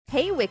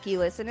Hey, Wiki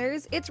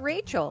listeners, it's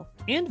Rachel.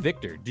 And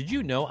Victor, did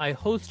you know I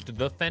host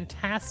the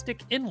fantastic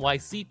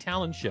NYC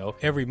Talent Show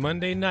every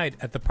Monday night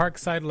at the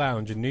Parkside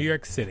Lounge in New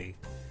York City?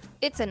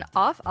 It's an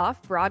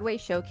off-Broadway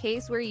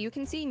showcase where you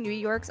can see New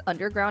York's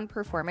underground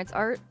performance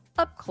art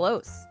up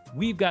close.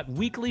 We've got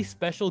weekly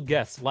special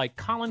guests like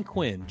Colin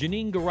Quinn,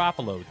 Janine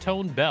Garofalo,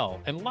 Tone Bell,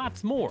 and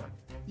lots more.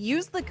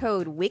 Use the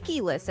code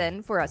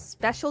WIKILISTEN for a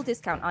special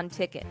discount on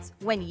tickets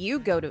when you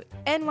go to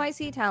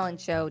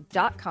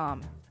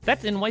nyctalentshow.com.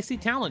 That's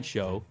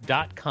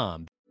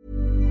nyctalentshow.com.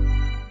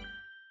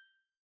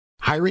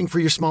 Hiring for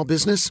your small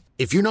business?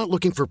 If you're not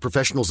looking for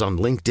professionals on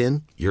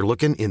LinkedIn, you're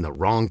looking in the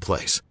wrong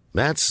place.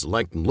 That's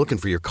like looking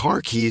for your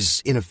car keys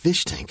in a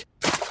fish tank.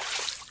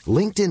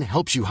 LinkedIn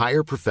helps you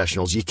hire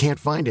professionals you can't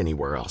find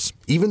anywhere else,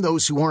 even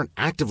those who aren't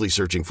actively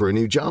searching for a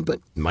new job but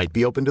might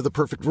be open to the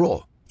perfect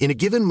role. In a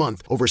given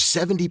month, over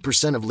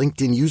 70% of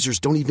LinkedIn users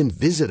don't even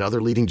visit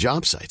other leading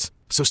job sites.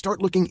 So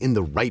start looking in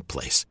the right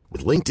place.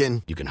 With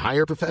LinkedIn, you can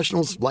hire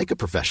professionals like a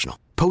professional.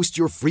 Post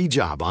your free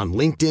job on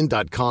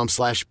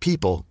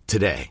linkedin.com/people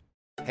today.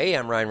 Hey,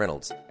 I'm Ryan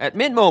Reynolds. At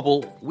Mint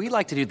Mobile, we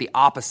like to do the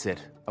opposite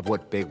of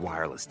what Big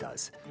Wireless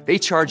does. They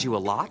charge you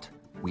a lot,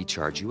 we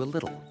charge you a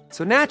little.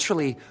 So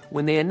naturally,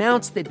 when they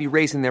announced they'd be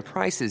raising their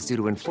prices due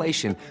to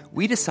inflation,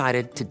 we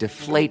decided to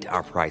deflate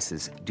our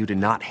prices due to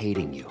not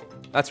hating you.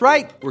 That's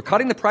right. We're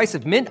cutting the price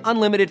of Mint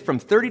Unlimited from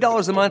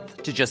 $30 a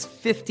month to just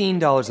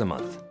 $15 a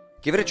month.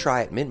 Give it a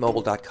try at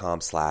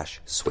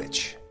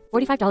mintmobile.com/switch.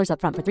 $45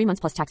 up front for 3 months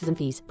plus taxes and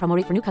fees. Promo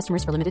rate for new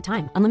customers for limited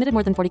time. Unlimited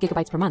more than 40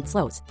 gigabytes per month.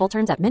 Slows full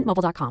terms at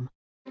mintmobile.com.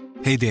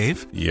 Hey,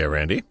 Dave. Yeah,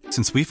 Randy.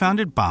 Since we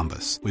founded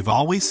Bombas, we've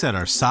always said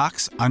our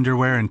socks,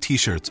 underwear, and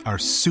T-shirts are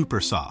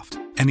super soft.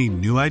 Any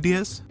new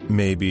ideas?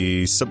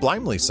 Maybe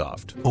sublimely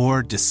soft.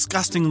 Or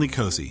disgustingly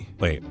cozy.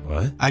 Wait,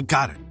 what? I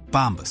got it.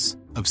 Bombas.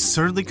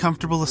 Absurdly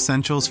comfortable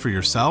essentials for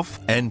yourself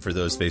and for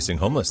those facing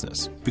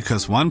homelessness.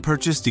 Because one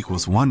purchased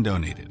equals one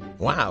donated.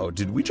 Wow,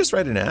 did we just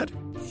write an ad?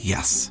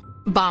 Yes.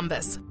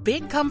 Bombas.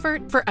 Big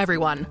comfort for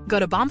everyone. Go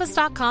to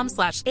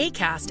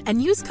bombas.com/ACAST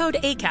and use code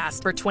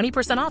ACAST for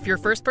 20% off your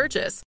first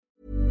purchase.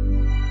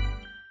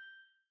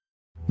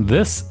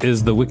 This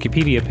is the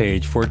Wikipedia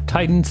page for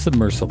Titan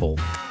Submersible,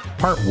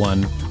 part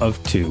 1 of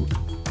 2.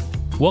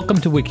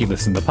 Welcome to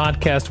WikiListen, the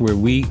podcast where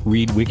we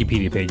read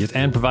Wikipedia pages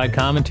and provide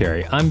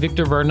commentary. I'm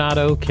Victor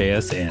Varnado,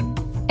 KSN.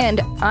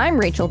 And I'm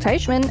Rachel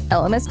Teichman,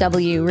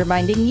 LMSW,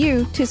 reminding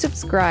you to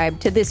subscribe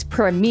to this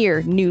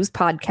premier news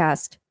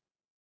podcast.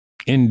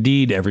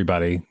 Indeed,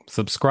 everybody.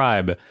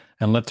 Subscribe,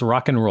 and let's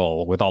rock and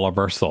roll with all of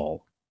our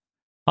soul.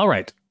 All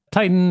right.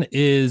 Titan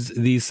is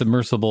the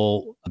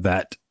submersible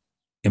that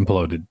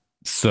imploded.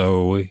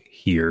 So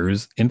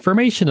here's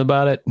information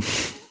about it.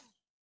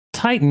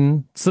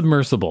 Titan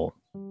Submersible.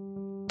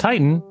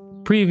 Titan,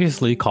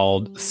 previously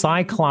called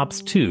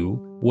Cyclops 2,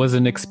 was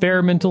an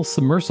experimental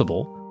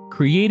submersible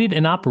created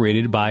and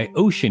operated by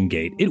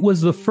OceanGate. It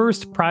was the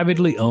first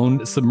privately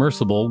owned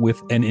submersible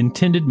with an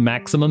intended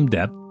maximum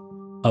depth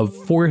of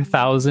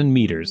 4,000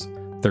 meters,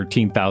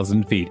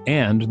 13,000 feet,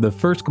 and the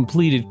first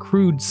completed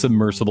crewed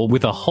submersible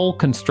with a hull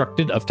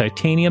constructed of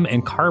titanium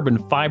and carbon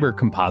fiber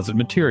composite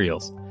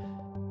materials.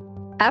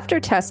 After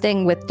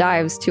testing with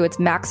dives to its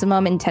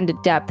maximum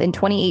intended depth in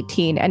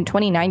 2018 and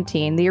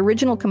 2019, the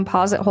original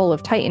composite hull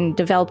of Titan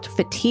developed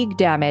fatigue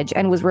damage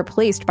and was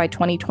replaced by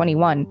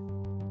 2021.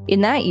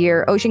 In that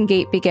year,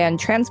 OceanGate began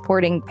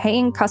transporting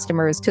paying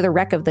customers to the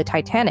wreck of the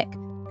Titanic,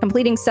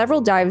 completing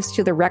several dives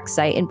to the wreck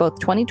site in both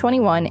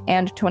 2021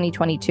 and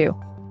 2022.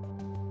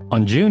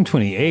 On June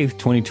 28,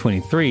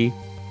 2023,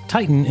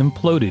 Titan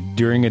imploded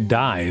during a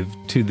dive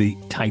to the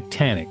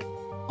Titanic.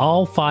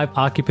 All 5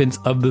 occupants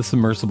of the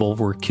submersible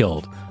were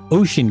killed.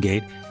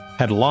 OceanGate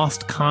had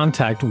lost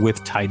contact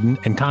with Titan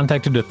and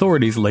contacted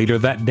authorities later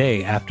that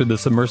day after the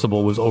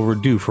submersible was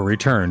overdue for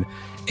return.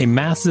 A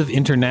massive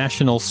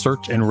international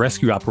search and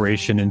rescue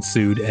operation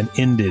ensued and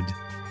ended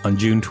on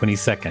June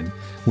 22nd,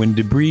 when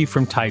debris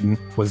from Titan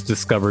was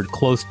discovered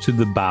close to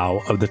the bow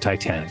of the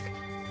Titanic.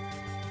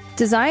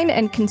 Design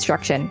and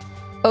construction.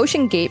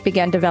 OceanGate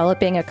began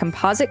developing a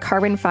composite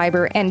carbon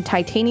fiber and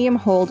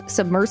titanium-hulled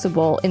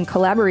submersible in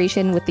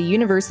collaboration with the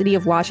University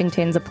of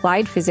Washington's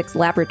Applied Physics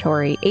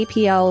Laboratory,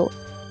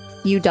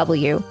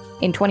 APL-UW,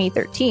 in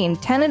 2013,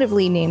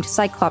 tentatively named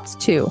Cyclops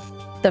 2.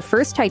 The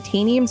first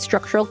titanium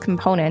structural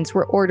components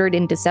were ordered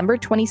in December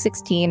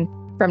 2016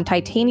 from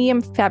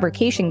Titanium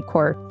Fabrication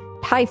Corp.,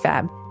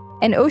 TIFAB,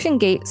 and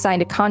OceanGate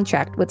signed a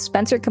contract with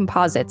Spencer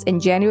Composites in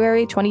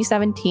January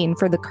 2017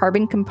 for the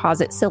carbon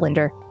composite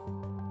cylinder.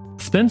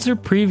 Spencer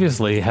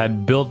previously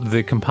had built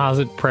the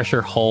composite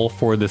pressure hull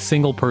for the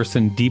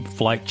single-person deep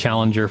flight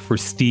Challenger for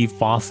Steve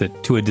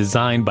Fawcett to a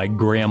design by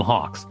Graham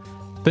Hawkes.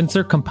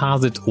 Spencer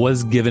Composites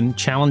was given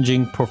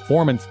challenging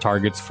performance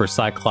targets for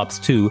Cyclops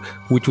 2,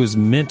 which was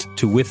meant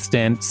to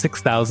withstand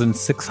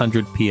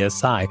 6,600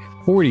 psi,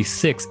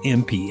 46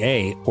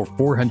 MPa, or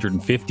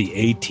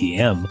 450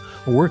 ATM,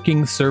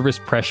 working surface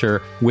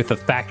pressure with a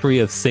factory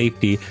of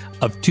safety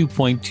of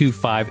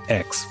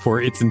 2.25x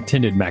for its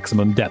intended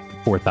maximum depth,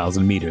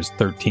 4,000 meters,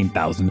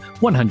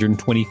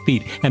 13,120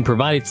 feet, and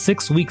provided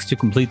 6 weeks to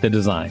complete the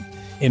design.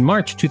 In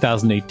March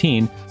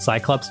 2018,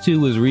 Cyclops 2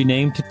 was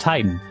renamed to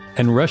Titan,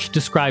 and Rush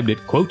described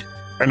it, quote,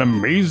 an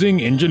amazing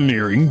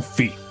engineering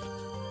feat,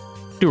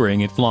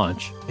 during its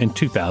launch in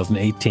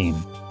 2018.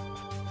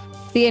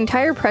 The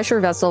entire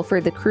pressure vessel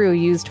for the crew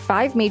used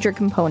 5 major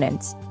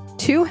components: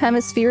 2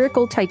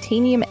 hemispherical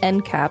titanium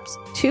end caps,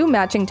 2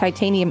 matching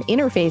titanium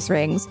interface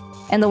rings,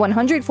 and the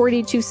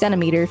 142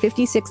 centimeter,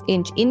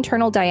 56-inch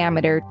internal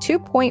diameter,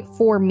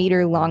 2.4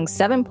 meter long,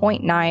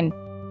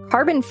 7.9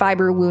 carbon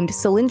fiber wound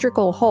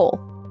cylindrical hull,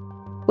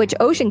 which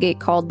OceanGate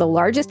called the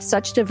largest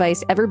such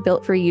device ever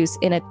built for use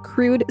in a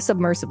crewed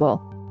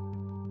submersible.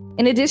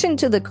 In addition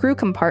to the crew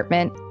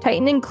compartment,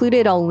 Titan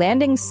included a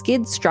landing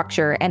skid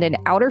structure and an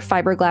outer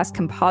fiberglass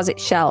composite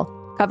shell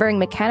covering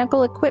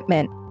mechanical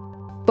equipment.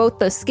 Both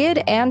the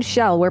skid and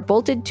shell were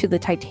bolted to the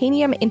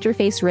titanium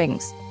interface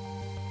rings.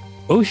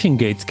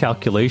 OceanGate's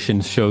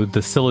calculations showed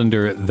the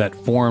cylinder that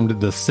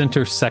formed the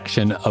center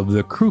section of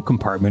the crew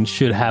compartment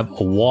should have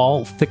a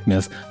wall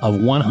thickness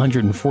of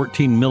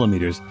 114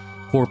 millimeters,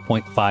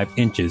 4.5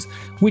 inches,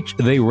 which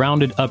they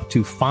rounded up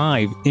to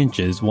 5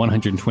 inches,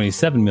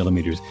 127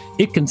 millimeters.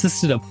 It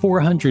consisted of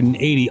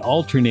 480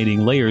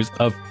 alternating layers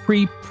of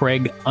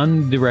pre-preg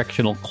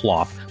unidirectional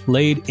cloth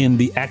laid in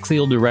the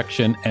axial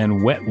direction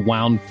and wet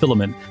wound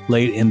filament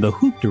laid in the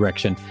hoop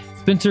direction.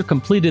 Spencer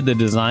completed the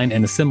design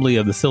and assembly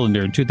of the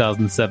cylinder in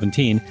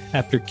 2017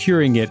 after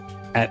curing it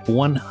at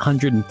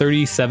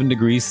 137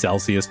 degrees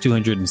Celsius,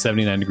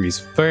 279 degrees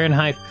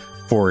Fahrenheit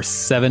for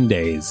 7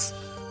 days.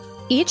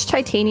 Each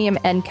titanium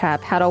end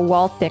cap had a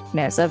wall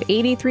thickness of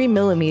 83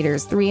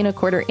 millimeters,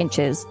 3¼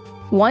 inches.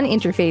 One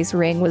interface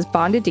ring was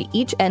bonded to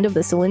each end of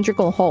the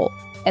cylindrical hull,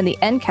 and the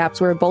end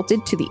caps were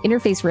bolted to the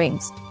interface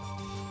rings.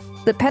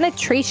 The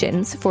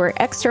penetrations for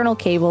external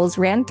cables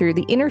ran through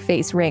the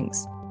interface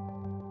rings.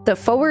 The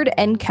forward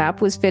end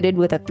cap was fitted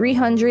with a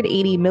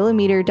 380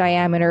 millimeter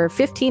diameter,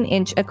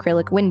 15-inch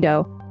acrylic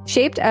window,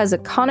 shaped as a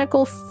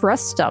conical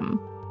frustum,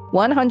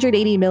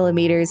 180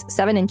 millimeters,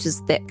 7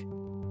 inches thick.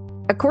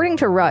 According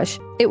to Rush,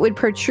 it would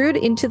protrude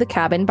into the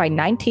cabin by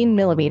 19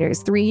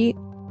 millimeters,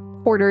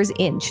 3/4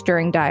 inch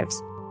during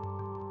dives.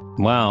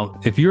 Wow,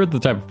 if you're the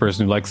type of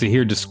person who likes to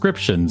hear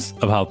descriptions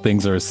of how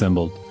things are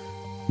assembled,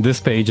 this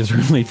page is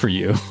really for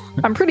you.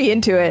 I'm pretty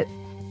into it.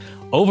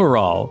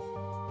 Overall,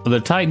 the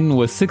Titan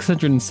was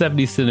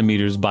 670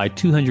 centimeters by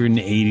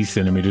 280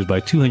 centimeters by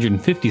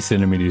 250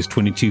 centimeters,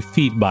 22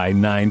 feet by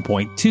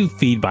 9.2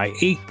 feet by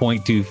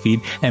 8.2 feet,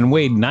 and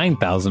weighed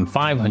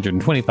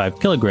 9,525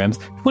 kilograms,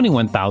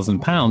 21,000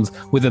 pounds,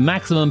 with a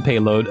maximum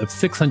payload of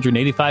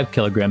 685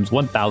 kilograms,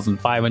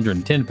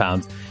 1,510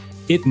 pounds.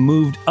 It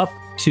moved up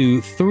to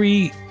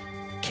 3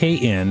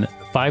 kN,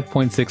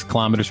 5.6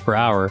 kilometers per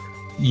hour,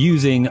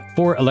 using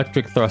 4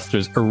 electric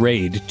thrusters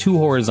arrayed, 2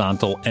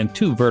 horizontal and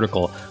 2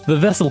 vertical. The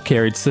vessel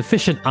carried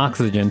sufficient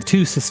oxygen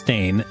to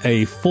sustain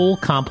a full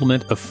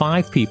complement of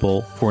 5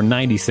 people for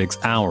 96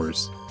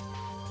 hours.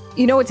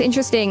 You know what's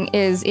interesting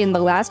is in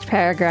the last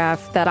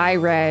paragraph that I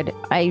read,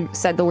 I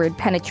said the word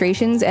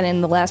penetrations, and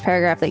in the last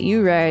paragraph that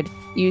you read,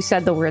 you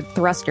said the word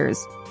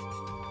thrusters.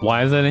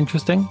 Why is that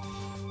interesting?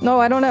 No,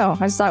 I don't know.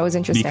 I just thought it was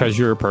interesting. Because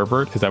you're a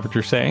pervert? Is that what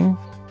you're saying?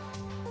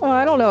 Well,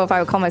 I don't know if I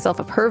would call myself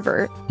a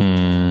pervert.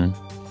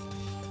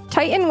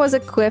 Titan was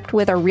equipped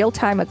with a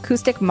real-time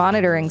acoustic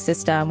monitoring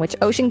system, which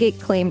OceanGate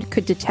claimed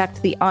could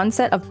detect the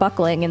onset of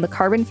buckling in the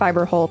carbon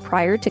fiber hull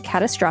prior to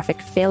catastrophic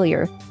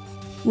failure.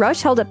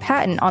 Rush held a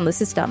patent on the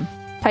system.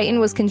 Titan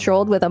was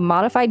controlled with a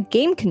modified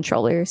game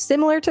controller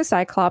similar to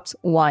Cyclops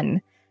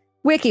 1.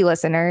 Wiki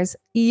listeners,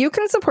 you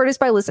can support us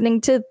by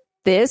listening to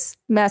this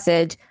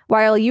message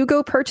while you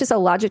go purchase a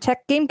Logitech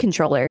game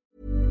controller.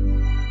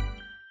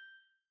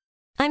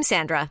 I'm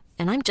Sandra,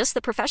 and I'm just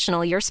the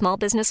professional your small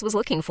business was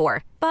looking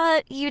for.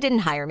 But you didn't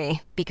hire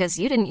me because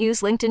you didn't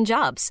use LinkedIn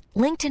Jobs.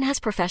 LinkedIn has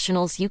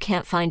professionals you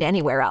can't find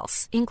anywhere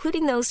else,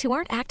 including those who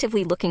aren't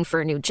actively looking for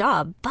a new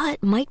job,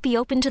 but might be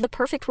open to the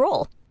perfect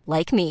role,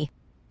 like me.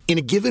 In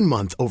a given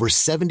month, over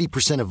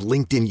 70% of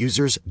LinkedIn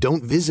users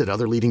don't visit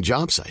other leading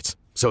job sites.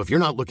 So if you're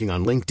not looking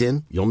on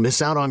LinkedIn, you'll miss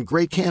out on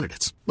great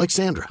candidates like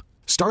Sandra.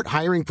 Start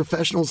hiring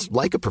professionals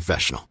like a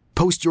professional.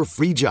 Post your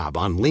free job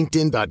on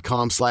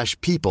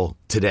linkedin.com/people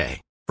today.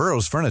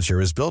 Burrow's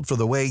furniture is built for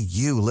the way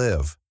you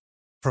live.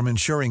 From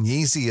ensuring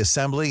easy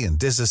assembly and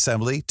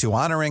disassembly to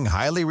honoring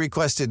highly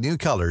requested new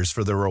colors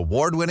for their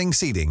award-winning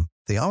seating,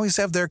 they always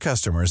have their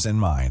customers in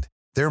mind.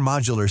 Their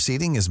modular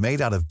seating is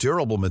made out of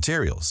durable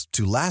materials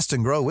to last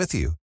and grow with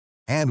you.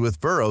 And with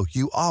Burrow,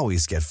 you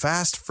always get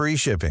fast, free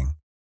shipping.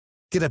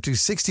 Get up to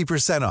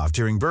 60% off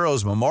during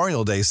Burrow's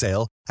Memorial Day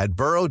sale at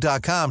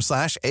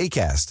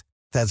burrow.com/ACAST.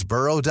 That's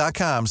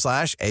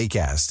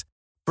burrow.com/ACAST.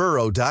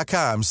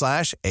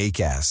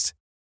 burrow.com/ACAST.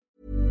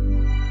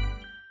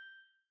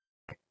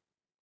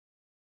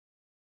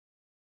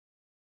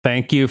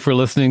 Thank you for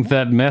listening to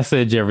that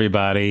message,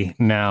 everybody.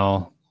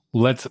 Now,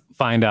 let's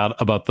find out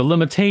about the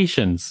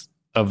limitations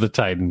of the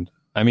Titan.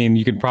 I mean,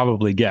 you can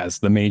probably guess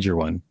the major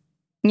one.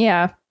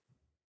 Yeah.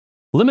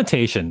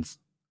 Limitations.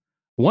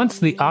 Once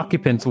the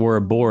occupants were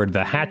aboard,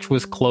 the hatch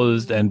was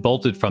closed and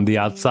bolted from the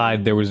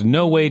outside. There was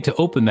no way to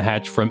open the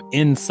hatch from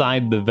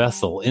inside the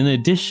vessel. In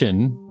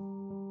addition,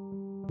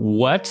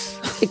 what?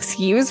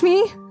 Excuse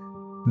me?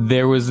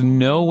 There was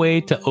no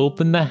way to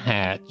open the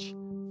hatch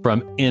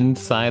from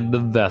inside the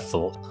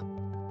vessel.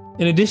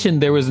 In addition,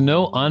 there was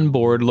no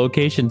onboard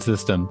location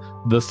system.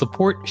 The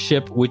support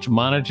ship, which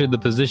monitored the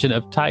position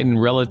of Titan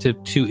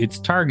relative to its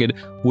target,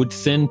 would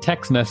send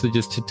text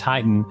messages to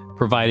Titan,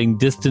 providing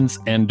distance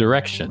and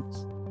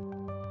directions.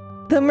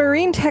 The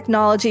Marine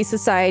Technology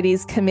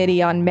Society's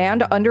Committee on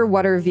Manned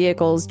Underwater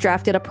Vehicles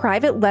drafted a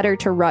private letter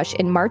to Rush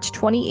in March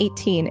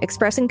 2018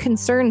 expressing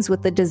concerns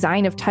with the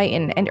design of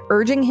Titan and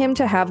urging him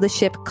to have the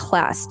ship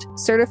classed,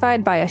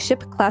 certified by a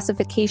ship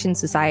classification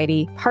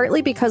society,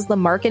 partly because the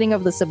marketing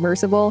of the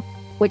submersible,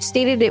 which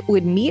stated it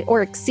would meet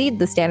or exceed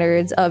the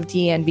standards of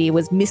DNV,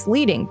 was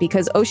misleading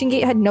because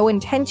OceanGate had no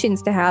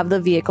intentions to have the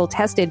vehicle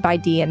tested by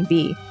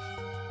DNV.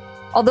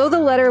 Although the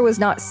letter was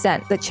not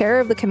sent, the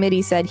chair of the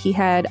committee said he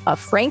had a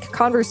frank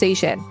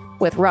conversation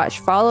with Rush,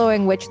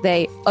 following which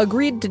they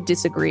agreed to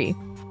disagree.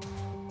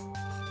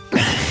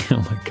 Oh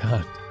my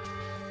God.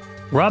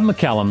 Rob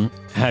McCallum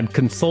had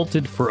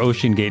consulted for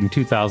OceanGate in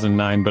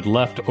 2009, but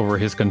left over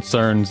his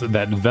concerns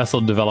that vessel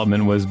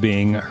development was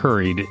being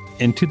hurried.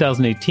 In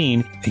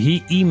 2018, he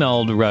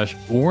emailed Rush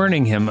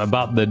warning him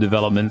about the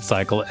development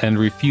cycle and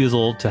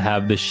refusal to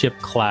have the ship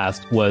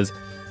classed was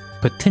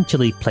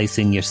potentially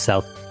placing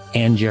yourself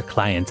and your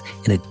clients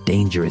in a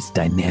dangerous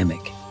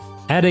dynamic.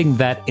 Adding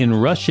that in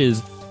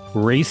Rush's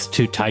race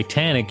to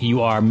Titanic,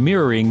 you are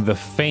mirroring the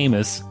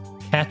famous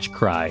catch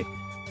cry.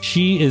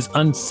 She is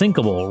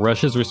unsinkable.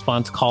 Rush's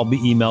response called the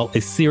email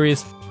a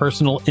serious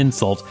personal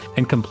insult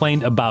and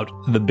complained about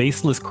the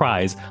baseless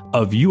cries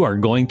of "you are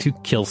going to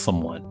kill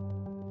someone."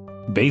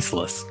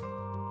 Baseless.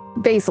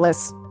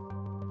 Baseless.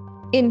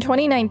 In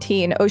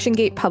 2019,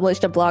 OceanGate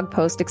published a blog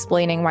post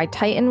explaining why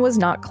Titan was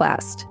not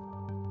classed.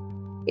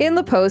 In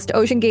the post,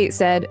 OceanGate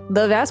said,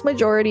 "The vast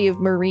majority of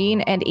marine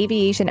and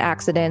aviation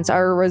accidents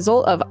are a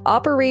result of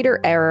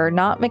operator error,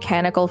 not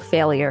mechanical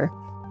failure,"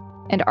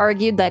 and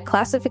argued that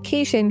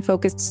classification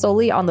focused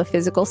solely on the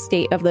physical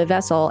state of the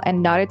vessel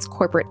and not its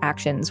corporate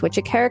actions, which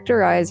it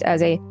characterized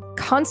as a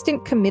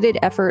constant committed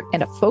effort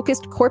and a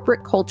focused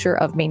corporate culture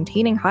of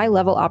maintaining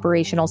high-level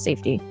operational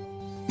safety.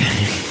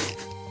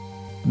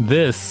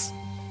 This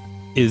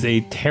is a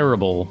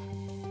terrible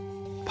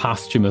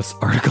posthumous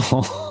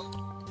article.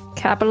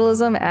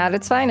 Capitalism at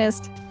its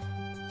finest.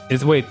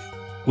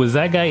 Was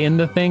that guy in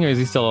the thing or is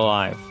he still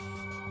alive?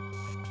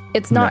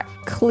 It's not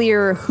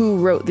clear who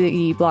wrote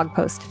the blog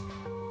post.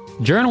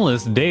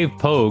 Journalist Dave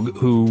Pogue,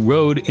 who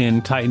rode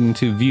in Titan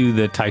to view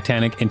the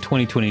Titanic in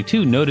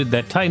 2022, noted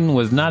that Titan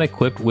was not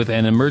equipped with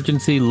an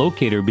emergency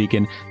locator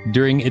beacon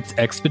during its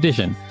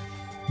expedition.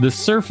 The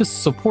surface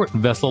support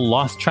vessel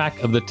lost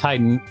track of the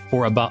Titan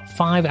for about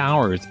 5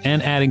 hours,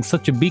 and adding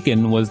such a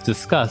beacon was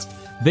discussed.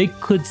 They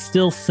could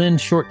still send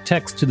short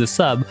text to the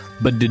sub,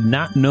 but did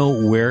not know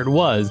where it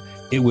was.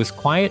 It was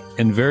quiet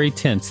and very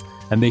tense,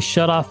 and they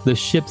shut off the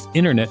ship's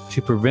internet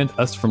to prevent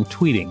us from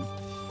tweeting.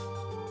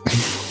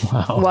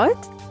 Wow. What?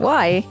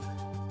 Why?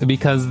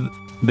 Because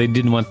they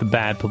didn't want the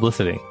bad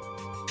publicity.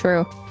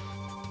 True.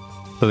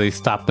 So they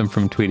stopped them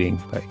from tweeting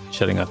by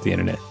shutting off the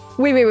internet.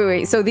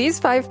 Wait. So these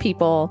 5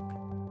 people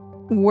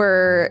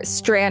were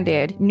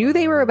stranded, knew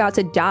they were about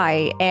to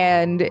die,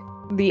 and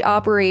the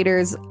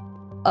operators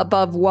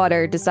above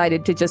water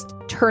decided to just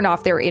turn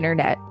off their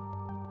internet.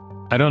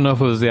 I don't know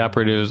if it was the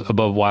operators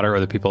above water or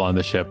the people on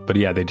the ship, but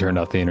yeah, they turned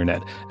off the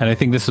internet. And I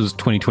think this was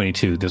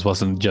 2022. This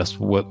wasn't just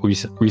what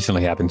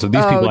recently happened. So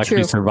these people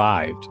actually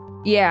survived.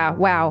 Yeah,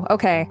 wow,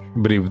 okay.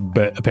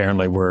 But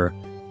apparently were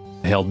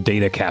held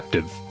data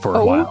captive for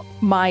a while. Oh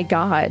my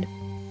God.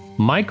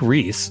 Mike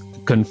Reese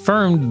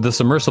confirmed the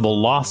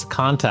submersible lost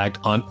contact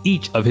on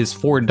each of his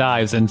 4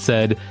 dives and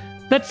said,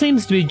 "That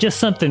seems to be just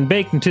something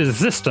baked into the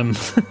system.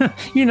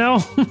 You know,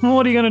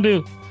 what are you going to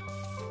do?"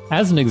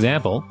 As an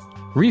example,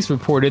 Reese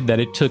reported that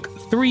it took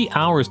 3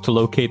 hours to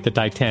locate the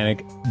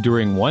Titanic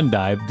during one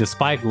dive,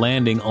 despite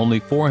landing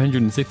only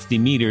 460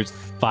 meters,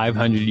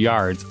 500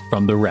 yards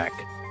from the wreck.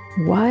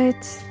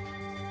 What?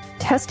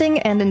 Testing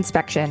and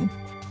inspection.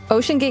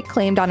 OceanGate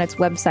claimed on its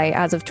website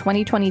as of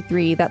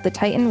 2023 that the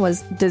Titan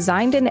was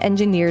designed and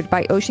engineered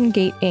by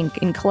OceanGate Inc.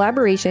 in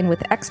collaboration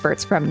with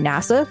experts from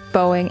NASA,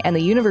 Boeing, and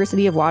the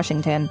University of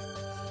Washington.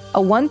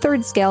 A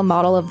 1/3 scale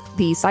model of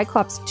the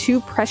Cyclops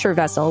II pressure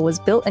vessel was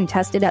built and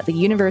tested at the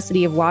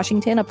University of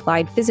Washington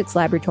Applied Physics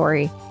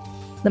Laboratory.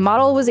 The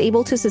model was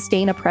able to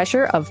sustain a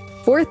pressure of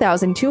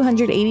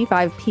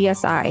 4,285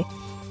 psi,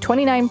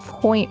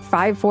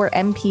 29.54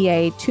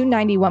 MPa,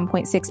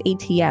 291.6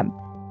 ATM,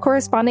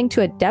 corresponding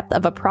to a depth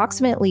of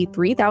approximately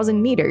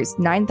 3,000 meters,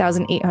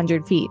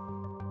 9,800 feet.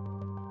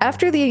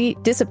 After the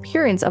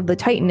disappearance of the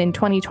Titan in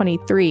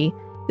 2023,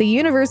 the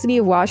University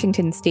of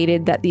Washington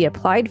stated that the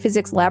Applied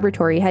Physics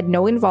Laboratory had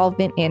no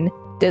involvement in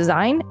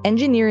design,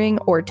 engineering,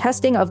 or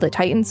testing of the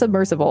Titan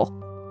submersible.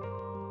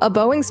 A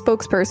Boeing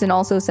spokesperson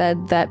also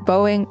said that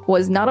Boeing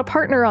was not a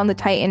partner on the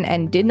Titan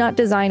and did not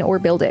design or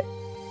build it.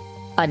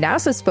 A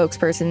NASA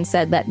spokesperson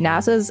said that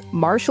NASA's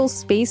Marshall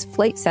Space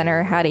Flight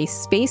Center had a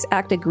Space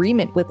Act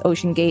agreement with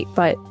OceanGate,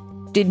 but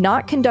did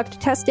not conduct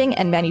testing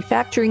and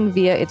manufacturing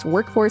via its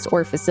workforce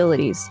or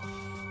facilities.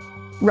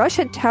 Rush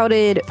had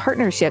touted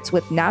partnerships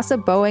with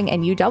NASA, Boeing,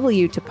 and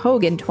UW to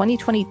Pogue in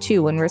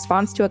 2022 in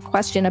response to a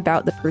question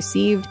about the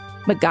perceived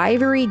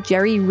MacGyvery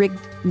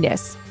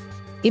jerry-riggedness,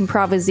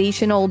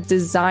 improvisational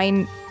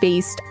design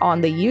based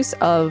on the use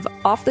of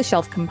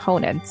off-the-shelf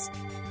components.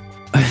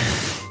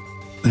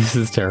 This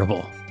is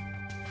terrible.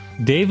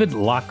 David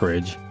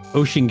Lockridge,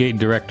 OceanGate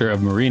Director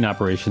of Marine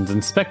Operations,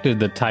 inspected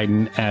the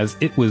Titan as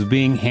it was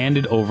being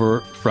handed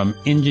over from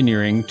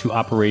engineering to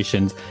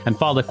operations and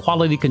filed a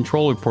quality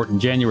control report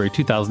in January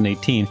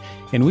 2018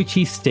 in which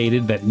he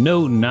stated that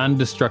no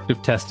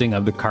non-destructive testing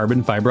of the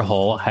carbon fiber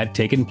hull had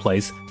taken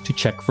place to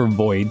check for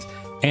voids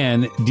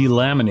and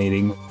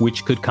delaminating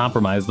which could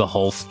compromise the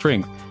hull's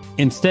strength.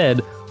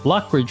 Instead,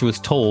 Lockridge was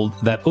told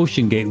that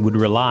OceanGate would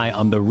rely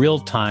on the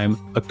real-time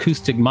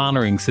acoustic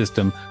monitoring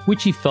system,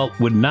 which he felt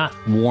would not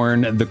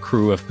warn the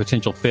crew of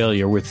potential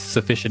failure with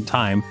sufficient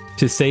time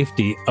to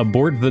safety,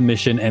 abort the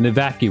mission, and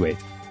evacuate.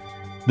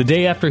 The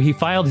day after he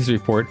filed his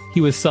report,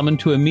 he was summoned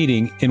to a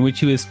meeting in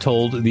which he was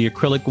told the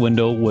acrylic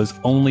window was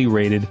only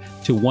rated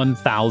to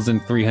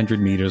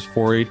 1,300 meters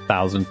for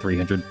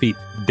 8,300 feet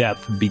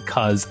depth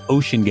because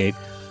OceanGate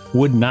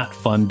would not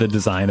fund the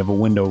design of a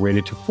window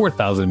rated to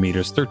 4,000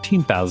 meters,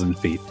 13,000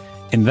 feet.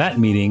 In that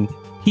meeting,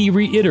 he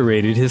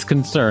reiterated his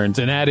concerns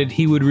and added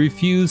he would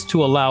refuse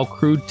to allow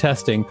crude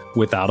testing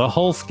without a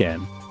hull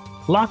scan.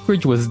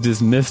 Lockridge was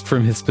dismissed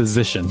from his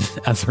position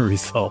as a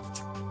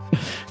result.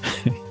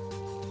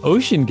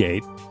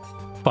 OceanGate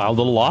filed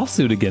a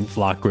lawsuit against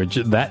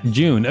Lockridge that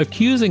June,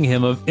 accusing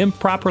him of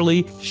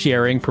improperly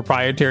sharing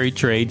proprietary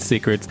trade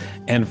secrets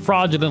and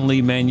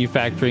fraudulently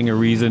manufacturing a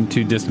reason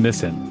to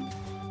dismiss him.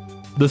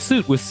 The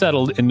suit was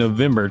settled in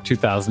November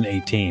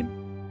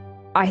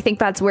 2018. I think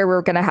that's where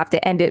we're going to have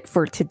to end it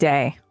for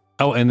today.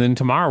 Oh, and then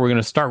tomorrow we're going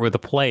to start with a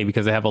play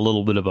because I have a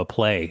little bit of a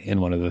play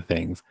in one of the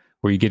things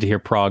where you get to hear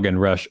Prague and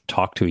Rush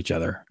talk to each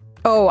other.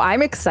 Oh,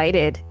 I'm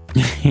excited.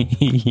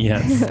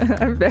 Yes.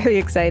 I'm very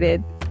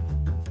excited.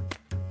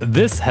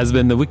 This has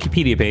been the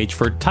Wikipedia page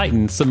for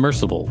Titan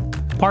Submersible,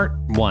 part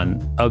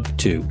 1 of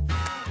 2.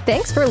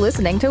 Thanks for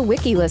listening to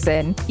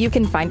WikiListen. You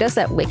can find us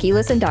at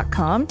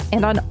wikilisten.com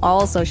and on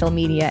all social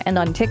media and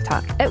on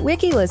TikTok at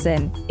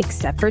WikiListen,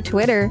 except for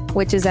Twitter,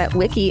 which is at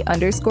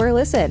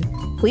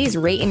wiki_listen. Please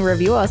rate and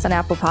review us on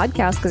Apple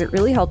Podcasts because it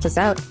really helps us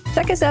out.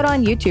 Check us out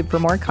on YouTube for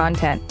more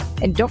content.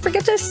 And don't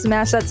forget to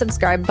smash that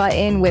subscribe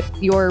button with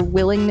your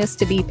willingness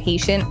to be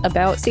patient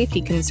about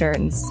safety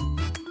concerns.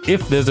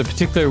 If there's a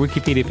particular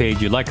Wikipedia page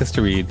you'd like us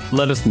to read,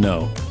 let us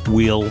know.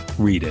 We'll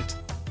read it.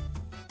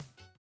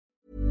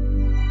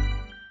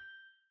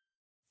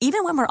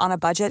 Even when we're on a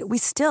budget, we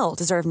still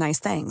deserve nice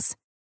things.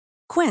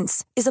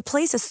 Quince is a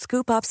place to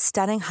scoop up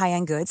stunning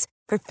high-end goods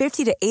for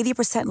 50 to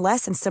 80%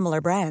 less than similar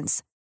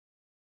brands.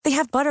 They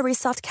have buttery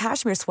soft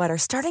cashmere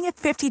sweaters starting at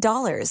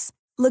 $50,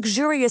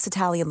 luxurious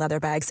Italian leather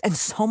bags, and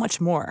so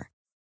much more.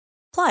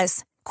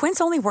 Plus,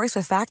 Quince only works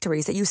with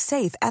factories that use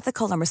safe,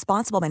 ethical, and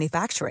responsible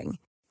manufacturing.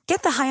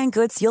 Get the high-end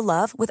goods you'll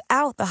love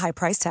without the high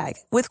price tag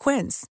with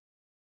Quince.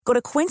 Go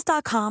to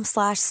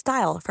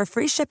quince.com/style for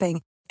free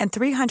shipping and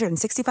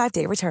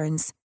 365-day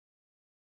returns.